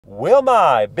Will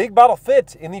my big bottle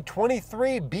fit in the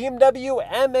 23 BMW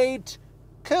M8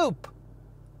 Coupe?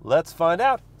 Let's find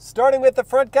out. Starting with the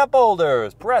front cup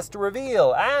holders. Press to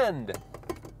reveal and...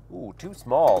 Ooh, too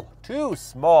small. Too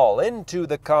small. Into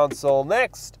the console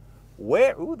next.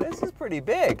 Where? Ooh, this is pretty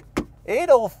big.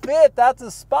 It'll fit. That's a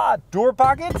spot. Door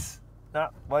pockets?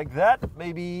 Not like that.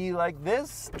 Maybe like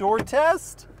this. Door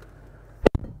test?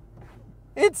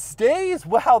 It stays?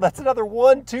 Wow, that's another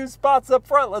 2 spots up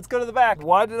front. Let's go to the back.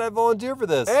 Why did I volunteer for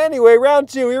this? Anyway, round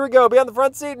 2, here we go. Behind the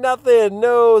front seat, nothing.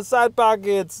 No side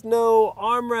pockets, no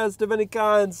armrest of any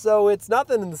kind, so it's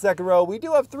nothing in the second row. We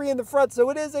do have 3 in the front, so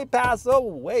it is a pass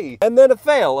away. And then a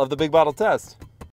fail of the big bottle test.